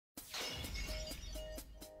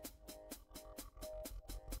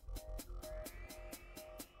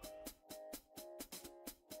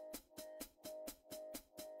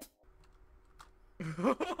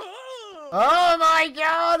Oh my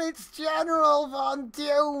god, it's General Von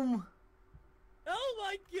Doom! Oh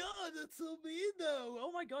my god, that's so mean though.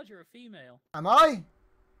 Oh my god, you're a female. Am I?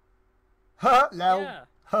 Huh, lol. Yeah.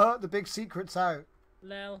 Huh, the big secret's out.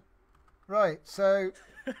 Lel. Right, so...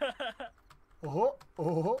 Oh,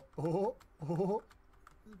 oh, oh, oh.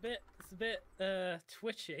 It's a bit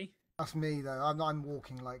twitchy. That's me though, I'm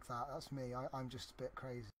walking like that, that's me, I'm just a bit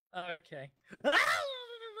crazy. Okay.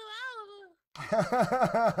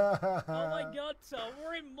 Oh my god, Tom,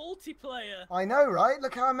 we're in multiplayer. I know, right?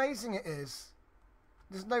 Look how amazing it is.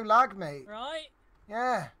 There's no lag, mate. Right?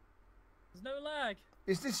 Yeah. There's no lag.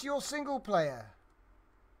 Is this your single player?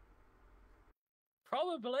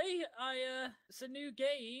 Probably. It's a new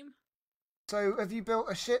game. So, have you built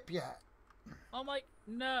a ship yet? Oh my,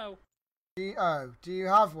 no. Do you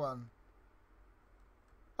have one?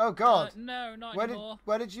 Oh god. No, not where anymore.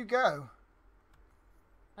 Where did you go?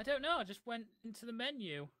 I don't know, I just went into the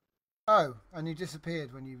menu. Oh, and you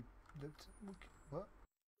disappeared when you looked. What?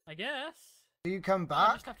 I guess. Do you come I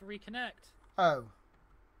back? just have to reconnect. Oh.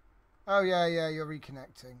 Oh yeah, you're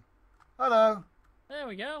reconnecting. Hello. There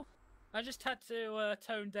we go. I just had to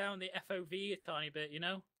tone down the FOV a tiny bit, you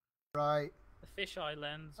know? Right. The fisheye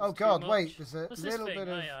lens. Oh god, wait, there's a little bit of...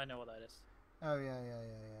 Oh yeah, I know what that is. Oh yeah.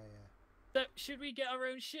 So, should we get our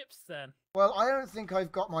own ships then? Well, I don't think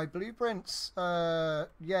I've got my blueprints.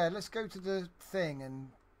 Yeah, let's go to the thing and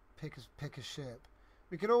pick a ship.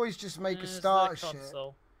 We could always just make a starter ship.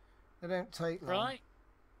 They don't take long.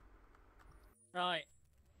 Right.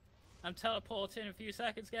 I'm teleporting in a few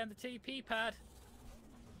seconds, getting the TP pad.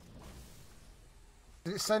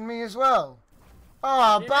 Did it send me as well?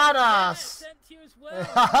 Oh, badass! Yeah, it sent you as well.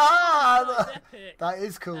 That's epic. That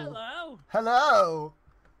is cool. Hello. Hello.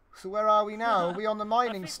 So where are we now? Are we on the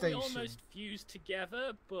mining station? We almost fused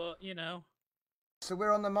together, but you know. So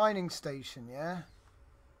we're on the mining station, yeah?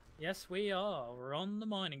 Yes, we are. We're on the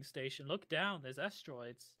mining station. Look down. There's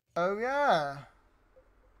asteroids. Oh yeah.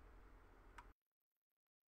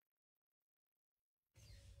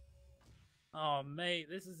 Oh mate,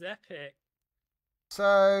 this is epic.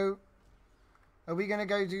 So, are we going to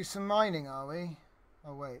go do some mining, are we?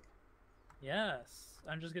 Oh, wait. Yes.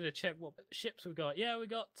 I'm just going to check what ships we've got. Yeah, we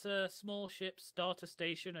got small ships, starter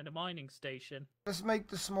station, and a mining station. Let's make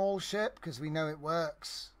the small ship, because we know it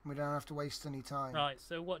works. We don't have to waste any time. Right,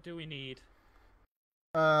 so what do we need?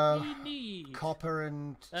 We need copper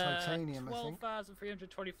and titanium, I think.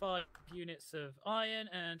 12,325 units of iron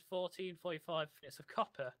and 1,445 units of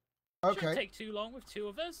copper. Okay. Shouldn't take too long with two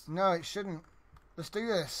of us. No, it shouldn't. Let's do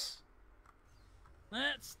this.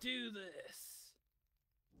 Let's do this.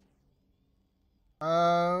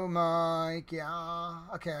 Oh my god.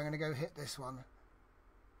 Okay, I'm going to go hit this one.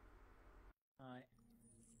 Right.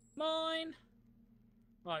 Mine.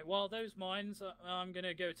 Right, while those mines, I'm going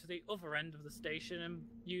to go to the other end of the station and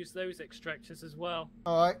use those extractors as well.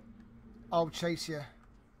 Alright. I'll chase you.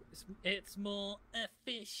 It's more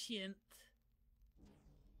efficient.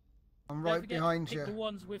 I'm right behind you. Pick the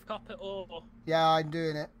ones with copper ore. Yeah, I'm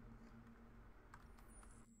doing it.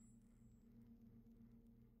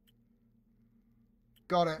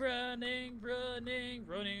 Got it. Running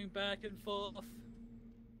back and forth.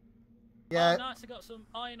 Yeah. Oh, nice, I got some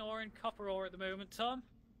iron ore and copper ore at the moment, Tom.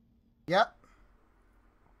 Yep.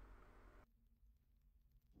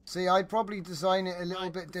 See, I'd probably design it a little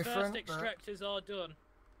bit different. First extractors are done.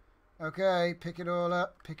 Okay, pick it all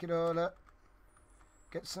up, pick it all up.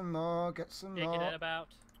 Get some more, get some more. Digging it about.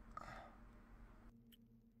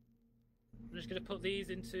 I'm just going to put these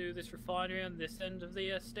into this refinery on this end of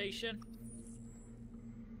the station.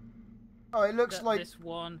 Oh, it looks like... this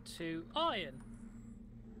one to iron.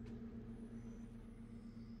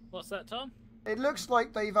 What's that, Tom? It looks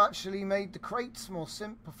like they've actually made the crates more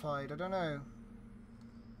simplified. I don't know.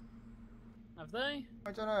 Have they?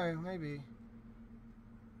 I don't know, maybe.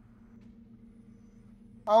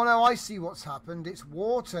 Oh no, I see what's happened. It's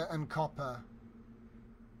water and copper.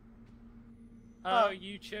 Oh,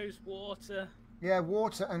 you chose water. Yeah,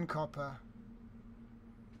 water and copper.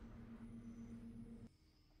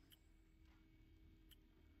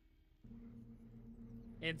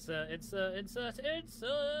 Insert. So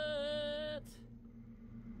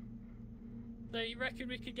you reckon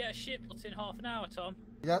we could get a ship built in half an hour, Tom?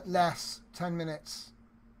 Yeah, less. 10 minutes.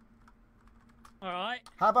 Alright.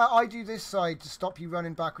 How about I do this side to stop you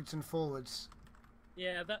running backwards and forwards?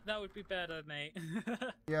 Yeah, that would be better, mate.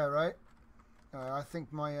 Yeah, right? I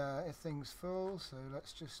think my thing's full, so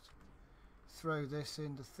let's just throw this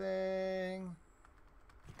in the thing.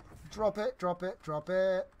 Drop it, drop it, drop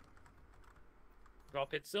it.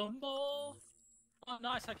 Drop it some more. Oh,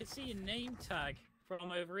 nice. I can see your name tag from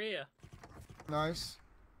over here. Nice.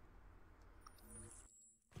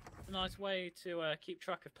 A nice way to keep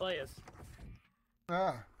track of players.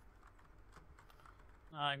 Ah.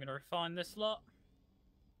 I'm going to refine this lot.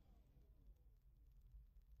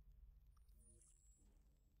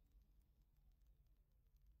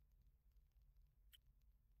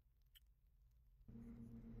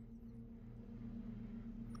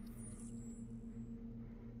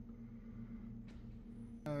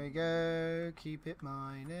 There we go. Keep it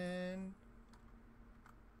mining.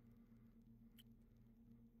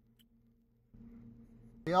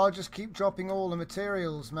 Yeah, I'll just keep dropping all the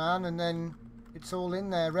materials, man, and then it's all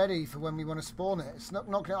in there ready for when we want to spawn it. It's not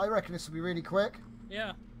gonna, I reckon this will be really quick.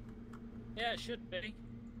 Yeah. Yeah, it should be.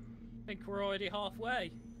 I think we're already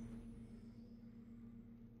halfway.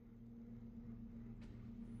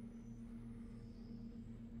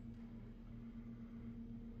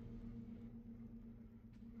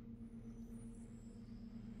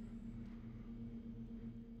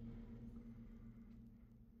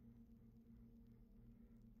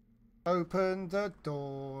 Open the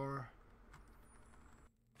door.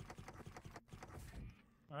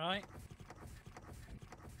 Alright.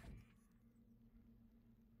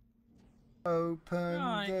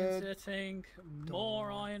 Open the inserting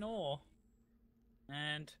more iron ore.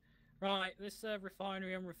 And, right, this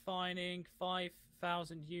refinery I'm refining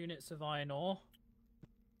 5,000 units of iron ore.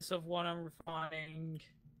 This other one I'm refining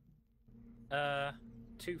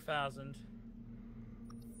 2,000.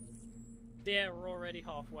 Yeah, we're already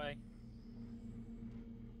halfway.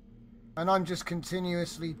 And I'm just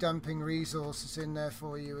continuously dumping resources in there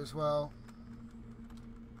for you as well.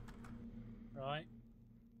 Right.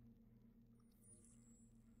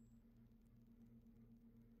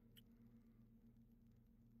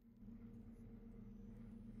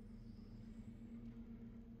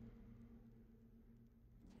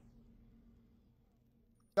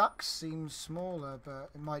 Ducks seems smaller, but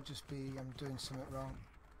it might just be I'm doing something wrong.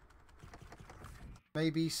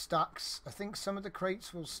 Maybe stacks. I think some of the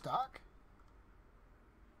crates will stack.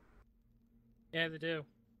 Yeah, they do.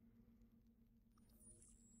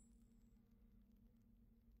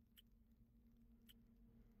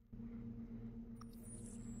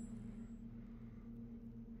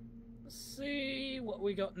 Let's see what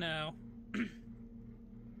we got now.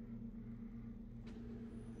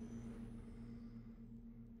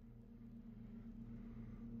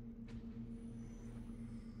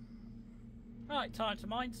 Right, time to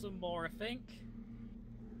mine some more, I think.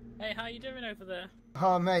 Hey, how you doing over there?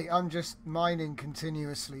 Oh, mate, I'm just mining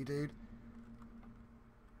continuously, dude.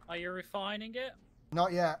 Are you refining it?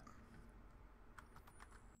 Not yet.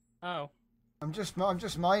 Oh. I'm just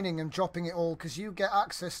mining and dropping it all because you get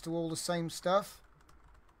access to all the same stuff.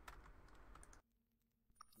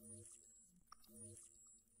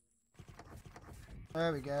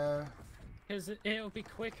 There we go. Because it'll be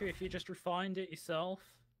quicker if you just refined it yourself.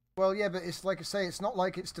 Well, yeah, but it's like I say, it's not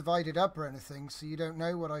like it's divided up or anything, so you don't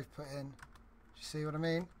know what I've put in. Do you see what I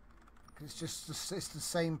mean? It's just it's the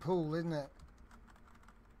same pool, isn't it?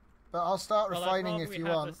 But I'll start refining if you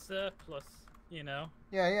want. A surplus, you know.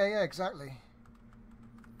 Yeah, exactly.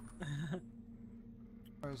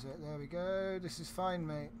 Where is it? There we go. This is fine,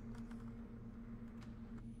 mate.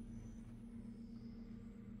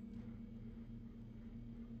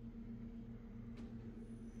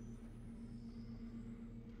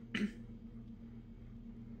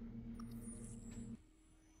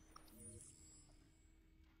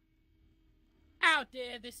 How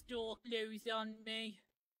dare this door close on me?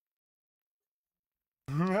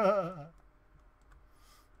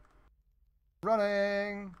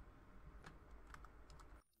 Running.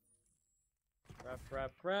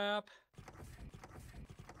 Grab.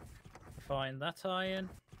 Find that iron.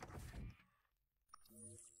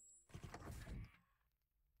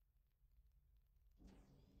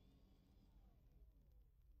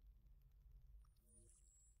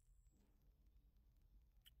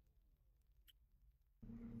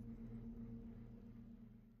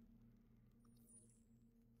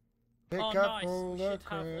 Pick up nice. all We the should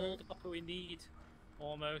have all the copper we need.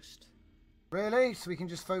 Almost. Really? So we can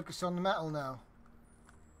just focus on the metal now?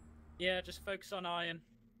 Yeah, just focus on iron.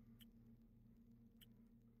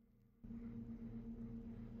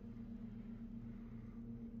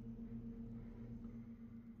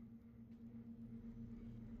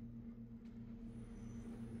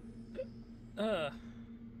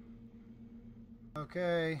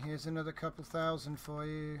 Okay, here's another couple thousand for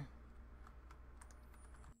you.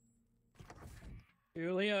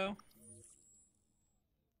 Julio.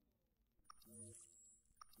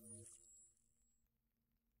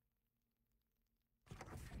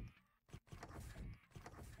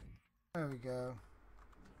 There we go.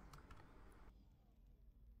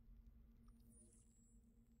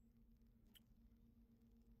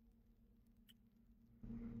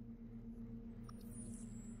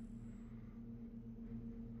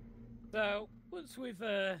 So once we've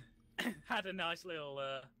had a nice little,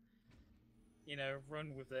 you know,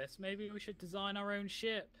 run with this, maybe we should design our own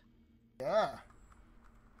ship. Yeah.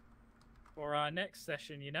 For our next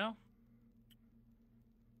session, you know.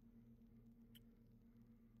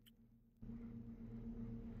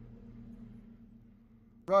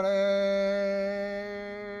 Running.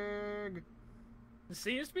 There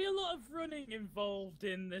seems to be a lot of running involved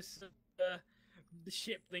in this the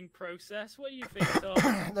shipling process. What do you think,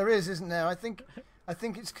 Tom? There is, isn't there? I think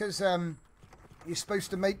it's because you're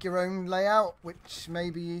supposed to make your own layout, which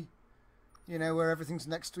maybe, you know, where everything's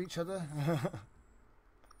next to each other.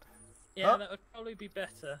 Yeah, that would probably be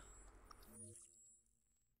better.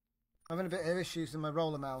 I'm having a bit of issues with my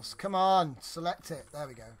roller mouse. Come on, select it. There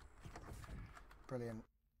we go. Brilliant.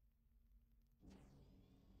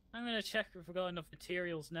 I'm gonna check if we've got enough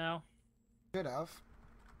materials now. Should have.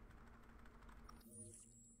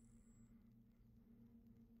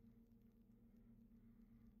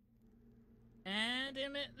 And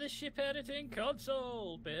emit the ship editing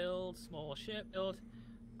console. Build small ship. Build.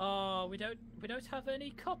 Oh, we don't have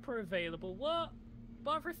any copper available. What?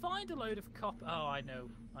 But I've refined a load of copper. Oh, I know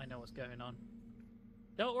what's going on.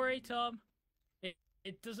 Don't worry, Tom.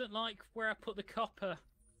 It doesn't like where I put the copper.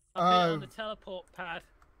 I put it on the teleport pad.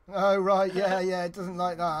 Oh right, yeah, yeah. It doesn't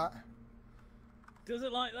like that.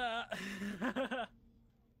 Doesn't like that.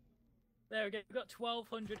 There we go. We've got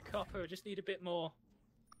 1,200 copper. We just need a bit more.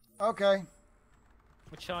 Okay.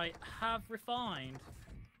 Which I have refined.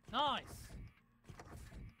 Nice.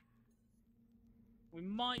 We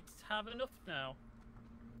might have enough now.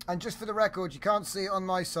 And just for the record, you can't see it on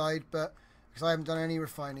my side, but because I haven't done any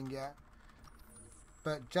refining yet.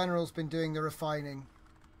 But General's been doing the refining.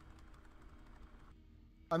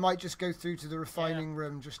 I might just go through to the refining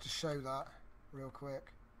room just to show that real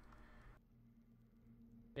quick.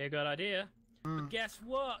 Be a good idea. But guess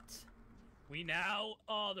what? We now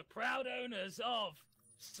are the proud owners of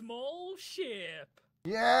Small Ship.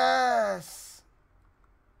 Yes!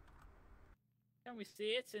 Can we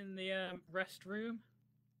see it in the restroom?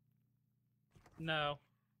 No.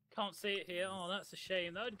 Can't see it here. Oh, that's a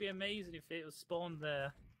shame. That would be amazing if it was spawned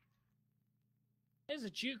there. There's a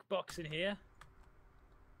jukebox in here.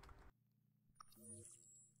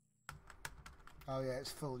 Oh yeah,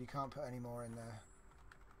 it's full. You can't put any more in there.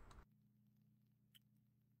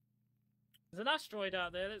 There's an asteroid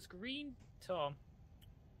out there that's green, Tom.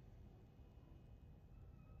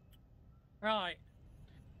 Right.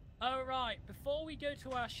 Oh, right. Before we go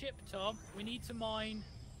to our ship, Tom, we need to mine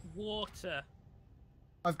water.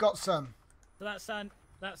 I've got some. So that's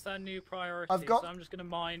our new priority. I've got. So I'm just going to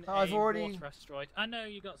mine I've already. Water asteroid. I know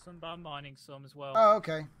you got some, but I'm mining some as well. Oh,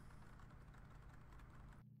 okay.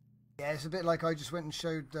 Yeah, it's a bit like I just went and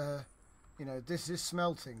showed. You know, this is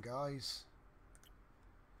smelting, guys.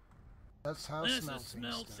 That's how smelting. This is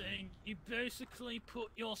smelting. You basically put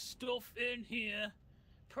your stuff in here,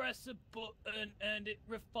 press a button, and it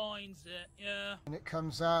refines it. Yeah. And it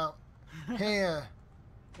comes out here.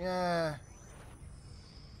 Yeah.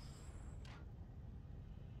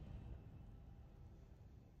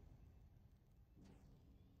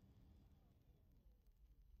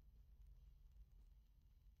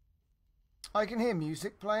 I can hear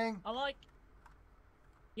music playing. I like.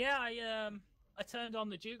 Yeah, I turned on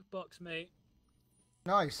the jukebox, mate.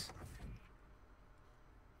 Nice.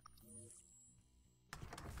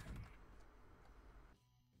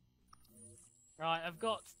 Right, I've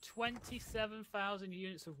got 27,000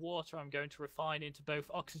 units of water I'm going to refine into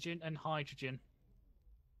both oxygen and hydrogen.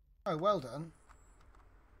 Oh, well done.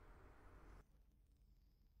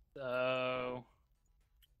 So...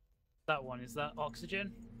 that one, is that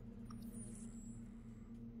oxygen?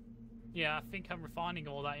 Yeah, I think I'm refining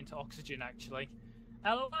all that into oxygen, actually.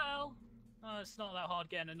 LOL! Oh, it's not that hard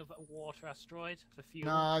getting another water asteroid for fuel.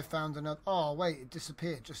 No, I found another. Oh, wait, it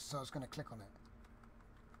disappeared just as I was going to click on it.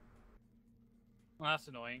 Well, that's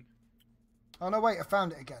annoying. Oh, no, wait, I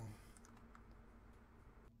found it again.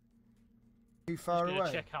 Too far I'm just away.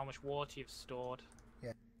 gonna check how much water you've stored.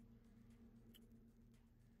 Yeah.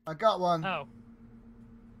 I got one. Oh.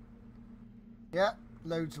 Yeah,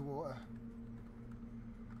 loads of water.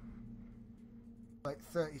 Like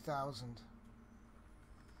 30,000.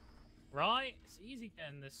 Right, it's easy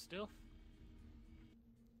getting this stuff.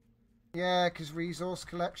 Yeah, because resource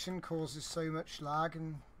collection causes so much lag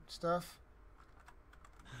and stuff.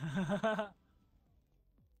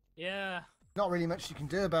 Yeah. Not really much you can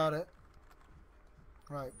do about it.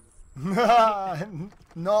 Right.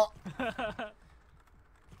 Not.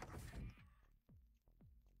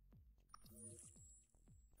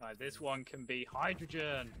 Right, this one can be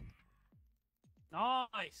hydrogen.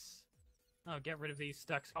 Nice. I'll get rid of these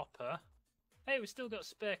stacks of copper. Hey, we still got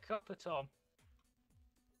spare copper, Tom.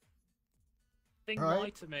 Thing Right.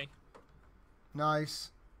 lied to me.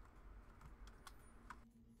 Nice.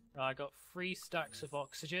 Right, I got 3 stacks of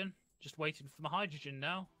oxygen. Just waiting for my hydrogen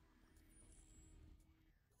now.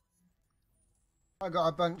 I got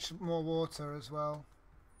a bunch more water as well.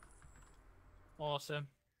 Awesome.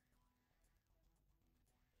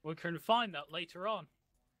 We can find that later on.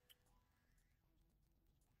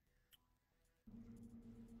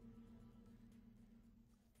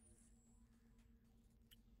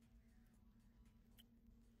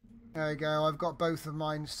 There you go. I've got both of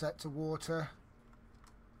mine set to water.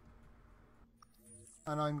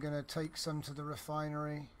 And I'm going to take some to the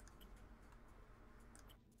refinery.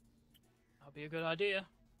 That'll be a good idea.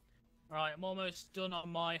 Right, I'm almost done on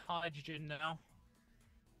my hydrogen now.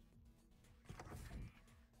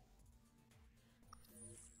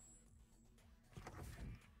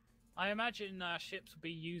 I imagine ships will be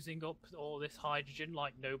using up all this hydrogen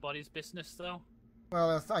like nobody's business, though.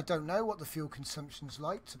 Well, I don't know what the fuel consumption's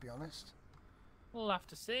like, to be honest. We'll have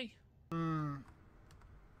to see. Hmm.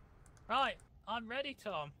 Right, I'm ready,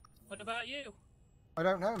 Tom. What about you? I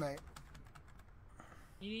don't know, mate.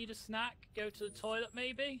 You need a snack? Go to the toilet,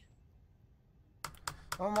 maybe?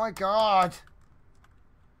 Oh my god!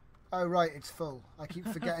 Oh right, it's full. I keep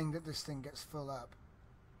forgetting that this thing gets full up.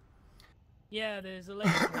 Yeah, there's a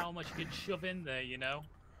limit to how much you can shove in there, you know.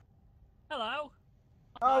 Hello.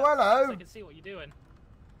 Oh, hello! I can see what you're doing.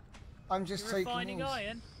 I'm just You're taking refining these.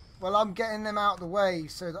 iron. Well, I'm getting them out of the way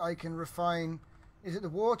so that I can refine. Is it the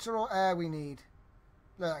water or air we need?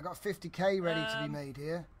 Look, I got 50k ready to be made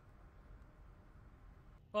here.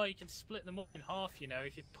 Well, you can split them up in half, you know,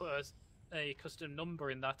 if you put a custom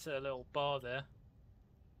number in that little bar there.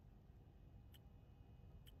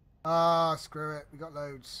 Ah, screw it. We got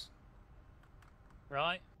loads.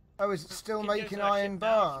 Right. Oh, is it still You can go making to our iron ship now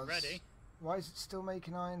if bars? you're ready. Why is it still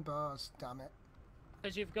making iron bars? Damn it.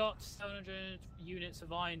 Because you've got 700 units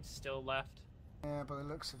of iron still left. Yeah, by the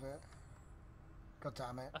looks of it. God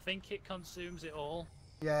damn it. I think it consumes it all.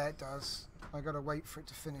 Yeah, it does. I gotta wait for it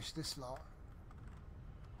to finish this lot.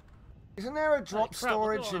 Isn't there a drop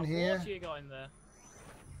storage in here? What you got in there?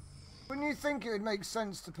 Wouldn't you think it would make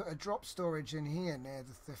sense to put a drop storage in here near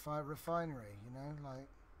the refinery, you know, like...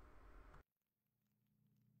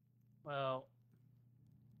 Well,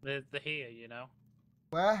 they're here, you know.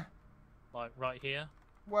 Where? Like right here.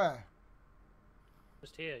 Where?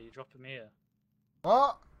 Just here, you drop them here.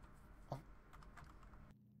 What?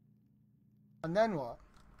 And then what?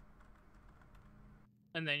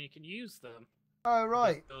 And then you can use them. Oh,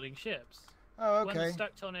 right. Building ships. Oh, When they're okay.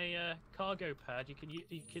 stacked on a cargo pad, you can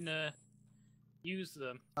use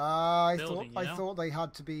them. I building, you know? thought they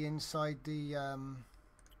had to be inside the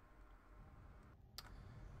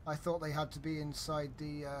I thought they had to be inside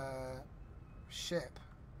the ship.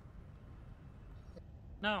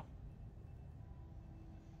 No.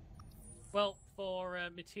 Well, for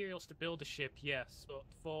materials to build a ship, yes, but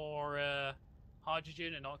for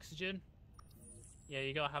hydrogen and oxygen, yeah,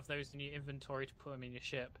 you gotta have those in your inventory to put them in your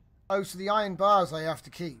ship. Oh, so the iron bars I have to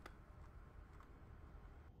keep.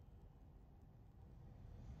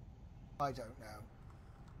 I don't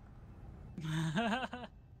know.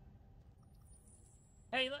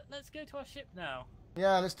 Hey, let's go to our ship now.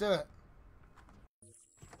 Yeah, let's do it.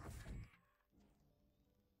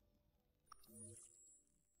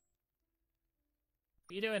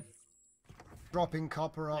 What are you doing? Dropping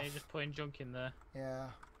copper No, off. you're just putting junk in there. Yeah.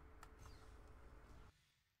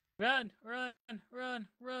 Run, run, run,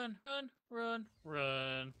 run, run, run,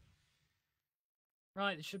 run.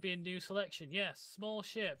 Right, there should be a new selection. Yes, small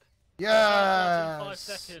ship. Yes. 5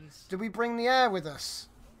 seconds. Did we bring the air with us?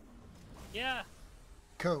 Yeah.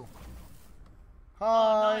 Cool. Oh,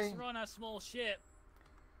 Hi. nice run, our small ship.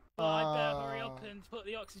 But I better hurry up and put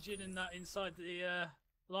the oxygen in that inside the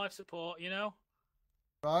life support, you know?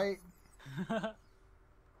 Right.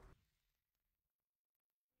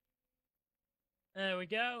 There we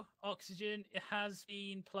go. Oxygen has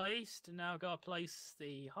been placed, and now I've got to place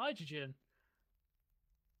the hydrogen.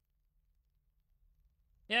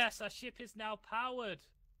 Yes, our ship is now powered.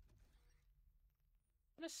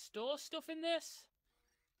 Can I store stuff in this?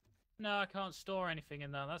 No, I can't store anything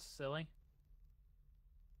in there. That's silly.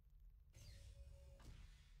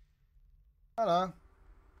 Hello.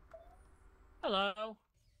 Hello.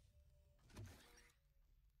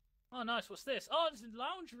 Oh, nice. What's this? Oh, there's a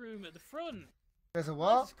lounge room at the front. There's a Oh,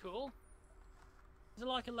 what? that's cool. There's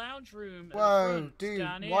like a lounge room at the Whoa, front, dude,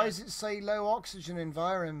 down here. why does it say low oxygen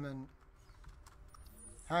environment?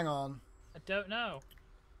 Hang on. I don't know.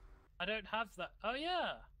 I don't have that. Oh,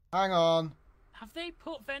 yeah. Hang on. Have they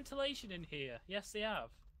put ventilation in here? Yes, they have.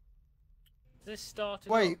 This started.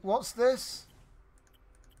 Wait, up. what's this?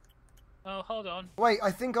 Oh, hold on. Wait,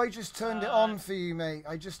 I think I just turned it on for you, mate.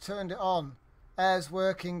 I just turned it on. Air's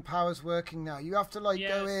working, power's working now. You have to, like,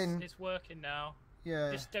 go in. It's working now.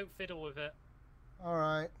 Yeah. Just don't fiddle with it.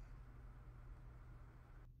 Alright.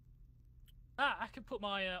 Ah, I can put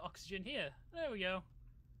my oxygen here. There we go.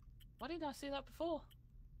 Why didn't I see that before?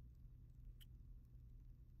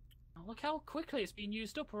 Oh, look how quickly it's been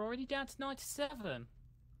used up. We're already down to 97.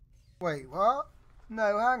 Wait, what?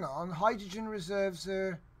 No, hang on. Hydrogen reserves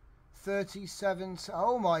are 37.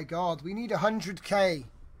 Oh my god, we need 100k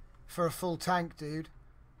for a full tank, dude.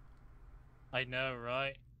 I know,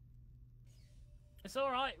 right? It's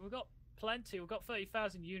alright. We've got plenty. We've got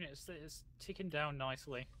 30,000 units that is ticking down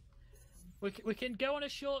nicely. We can go on a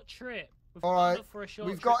short trip. Alright,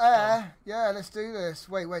 we've got air. Yeah, let's do this.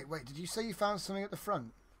 Wait. Did you say you found something at the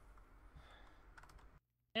front?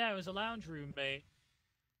 Yeah, it was a lounge room, mate.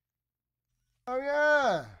 Oh,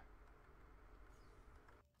 yeah.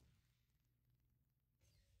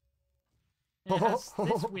 It has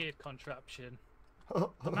this weird contraption.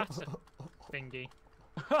 The matter thingy.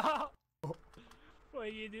 What are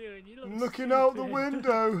you doing? You look looking stupid. out the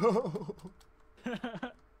window.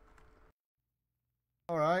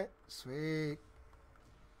 Alright, sweet.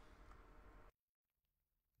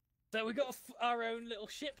 So we got our own little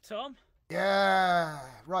ship, Tom. Yeah.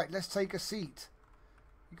 Right, let's take a seat.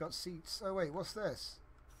 You got seats. Oh, wait, what's this?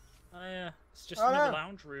 Oh, yeah. It's just another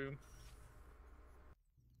lounge room.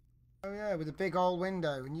 Oh, yeah, with a big old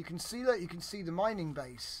window. And you can see that. You can see the mining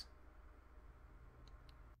base.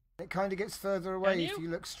 It kind of gets further away if you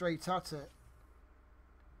look straight at it.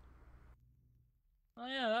 Oh,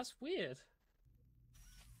 yeah, that's weird.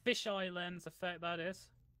 Fisheye lens effect, that is.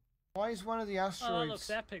 Why is one of the asteroids... Oh, that looks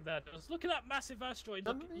epic, that does. Look at that massive asteroid.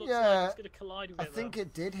 Look, it looks yeah, like it's going to collide with it, I think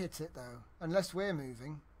it did hit it, though. Unless we're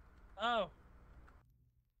moving. Oh.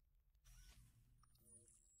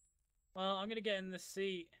 Well, I'm going to get in the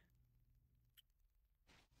seat.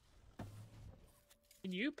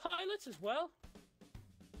 Can you pilot as well?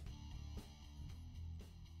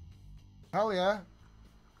 Hell yeah.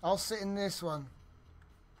 I'll sit in this one.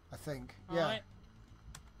 I think. Yeah. Alright.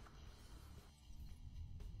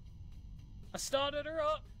 I started her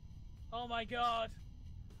up. Oh my god.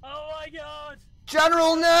 Oh my god.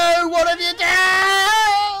 General, no! What have you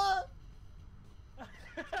done?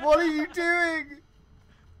 What are you doing?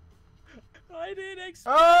 I didn't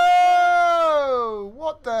expect. Oh!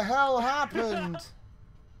 What the hell happened?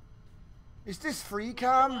 Is this free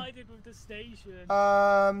cam? Collided with the station.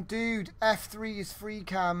 Dude, F3 is free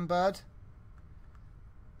cam, bud.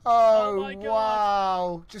 Oh, my God.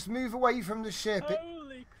 wow. Just move away from the ship.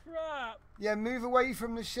 Holy crap. Yeah, move away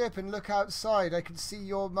from the ship and look outside. I can see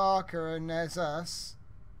your marker and there's us.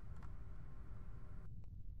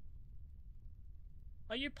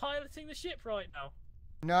 Are you piloting the ship right now?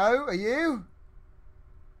 No, are you?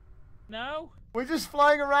 No? We're just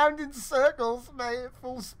flying around in circles, mate, at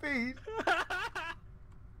full speed.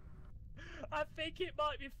 I think it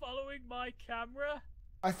might be following my camera.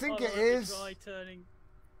 I think Hold it on, let me is. try turning.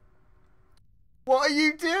 What are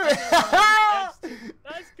you doing?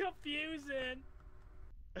 That's confusing.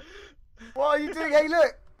 What are you doing? Hey,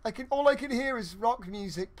 look! All I can hear is rock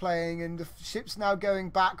music playing, and the ship's now going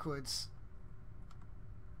backwards.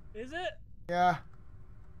 Is it? Yeah.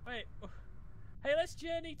 Wait. Hey, let's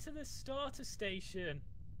journey to the starter station.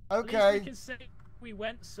 Okay. At least we can say we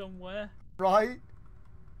went somewhere. Right.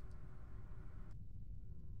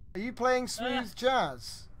 Are you playing smooth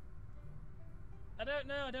jazz? I don't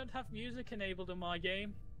know. I don't have music enabled in my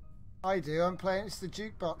game. I do. I'm playing. It's the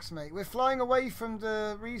jukebox, mate. We're flying away from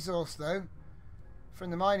the resource, though.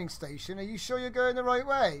 From the mining station. Are you sure you're going the right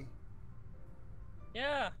way?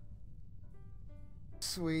 Yeah.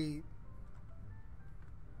 Sweet.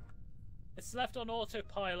 It's left on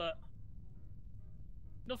autopilot.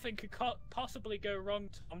 Nothing could possibly go wrong,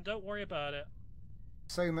 Tom. Don't worry about it.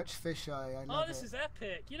 So much fisheye. I love it. Oh, this is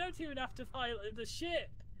epic. You don't even have to pilot the ship.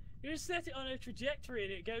 You just set it on a trajectory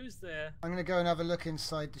and it goes there. I'm going to go and have a look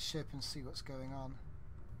inside the ship and see what's going on.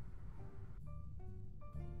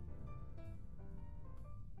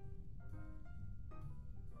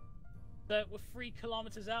 So we're 3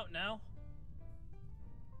 kilometers out now.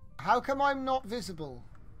 How come I'm not visible?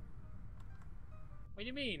 What do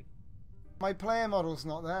you mean? My player model's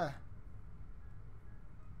not there.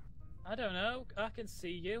 I don't know. I can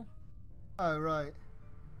see you. Oh, right.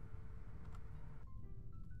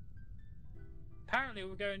 Apparently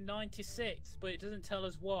we're going 96, but it doesn't tell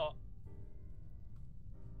us what.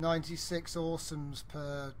 96 awesomes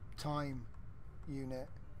per time unit.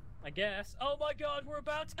 I guess. Oh my god, we're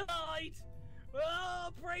about to collide! Oh,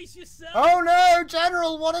 brace yourself! Oh no,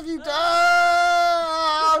 General, what have you done?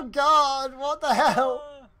 Oh God, what the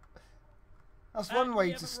hell? That's one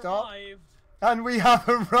way to stop. Arrived. And we have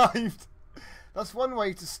arrived. That's one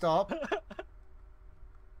way to stop.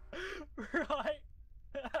 Right.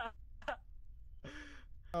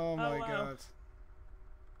 Oh my wow. God.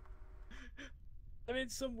 I'm in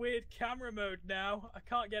some weird camera mode now. I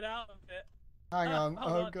can't get out of it. Hang on.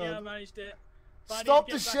 Hold Oh on. God. Yeah, I managed it. But Stop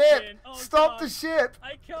the ship! Oh, Stop God. the ship!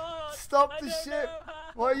 I can't! Stop I the don't ship! know how.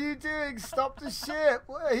 What are you doing? Stop the ship!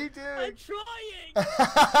 What are you I'm doing?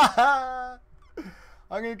 trying!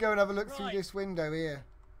 I'm going to go and have a look through Right. this window here.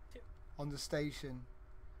 On the station.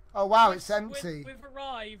 Oh wow, Yes, it's empty. We've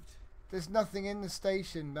arrived. There's nothing in the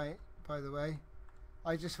station, mate, by the way.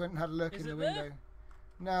 I just went and had a look in the window. There?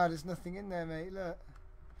 No, there's nothing in there, mate. Look.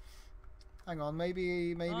 Hang on,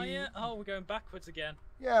 maybe. Oh yeah. Oh, we're going backwards again.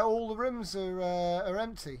 Yeah, all the rooms are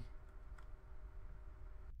empty.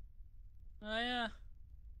 Oh yeah.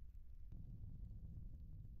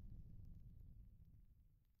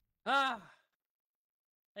 Ah.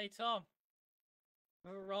 Hey Tom.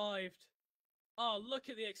 We've arrived. Oh, look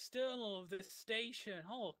at the external of this station.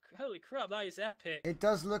 Oh, holy crap, that is epic. It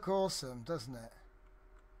does look awesome, doesn't it?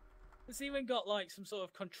 It's even got like some sort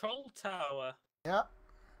of control tower. Yeah.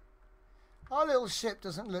 Our little ship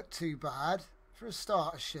doesn't look too bad for a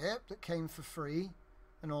starter ship that came for free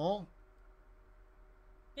and all.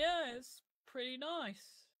 Yeah, it's pretty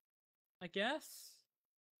nice, I guess.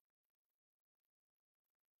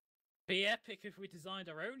 Be epic if we designed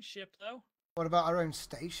our own ship, though. What about our own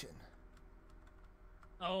station?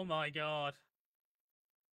 Oh my god.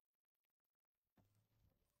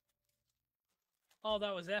 Oh,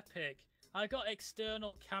 that was epic. I got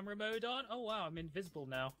external camera mode on. Oh wow, I'm invisible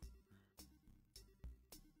now.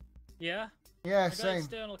 Yeah? Yeah, I got same.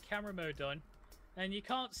 external camera mode on. And you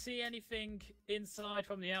can't see anything inside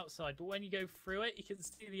from the outside, but when you go through it, you can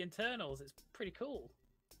see the internals. It's pretty cool.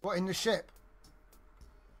 What, in the ship?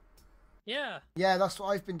 Yeah. Yeah, that's what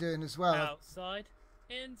I've been doing as well. Outside,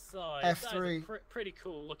 inside. F3. That is a pretty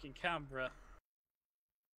cool looking camera.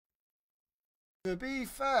 To be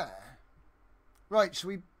fair. Right, shall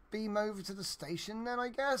we beam over to the station then, I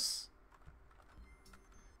guess?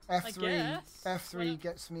 F3, guess. F3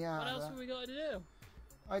 gets me out What of else that. have we got to do?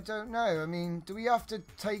 I don't know. I mean, do we have to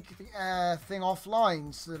take the thing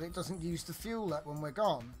offline so that it doesn't use the fuel up when we're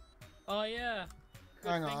gone? Oh yeah. Good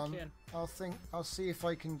Hang thinking. on. I'll see if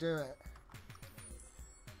I can do it.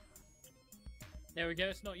 There we go.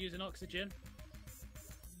 It's not using oxygen.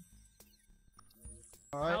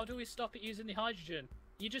 Alright. How do we stop it using the hydrogen?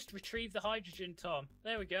 You just retrieve the hydrogen, Tom.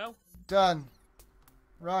 There we go. Done.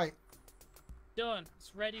 Right. Done.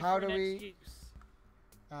 It's ready How for do next we- use.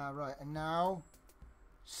 Right, and now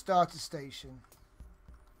start a station.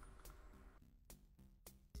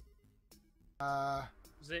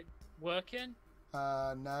 Is it working?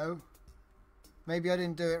 No. Maybe I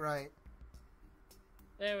didn't do it right.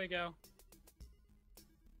 There we go.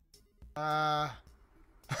 There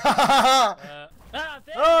There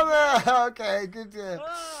we go. okay, good.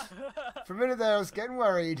 Ah! For a minute there, I was getting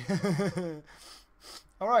worried.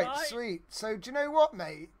 Alright, Right. sweet. So, do you know what,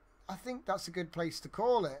 mate? I think that's a good place to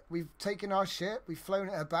call it. We've taken our ship, we've flown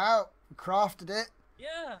it about, we crafted it.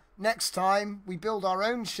 Yeah. Next time, we build our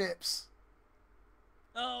own ships.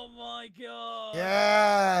 Oh my god.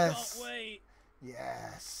 Yes. Can't wait.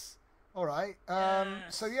 Yes. Alright,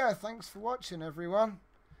 Yes. so yeah, thanks for watching, everyone.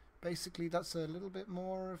 Basically, that's a little bit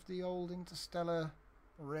more of the old Interstellar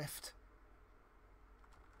rift.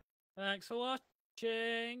 Thanks for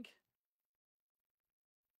watching.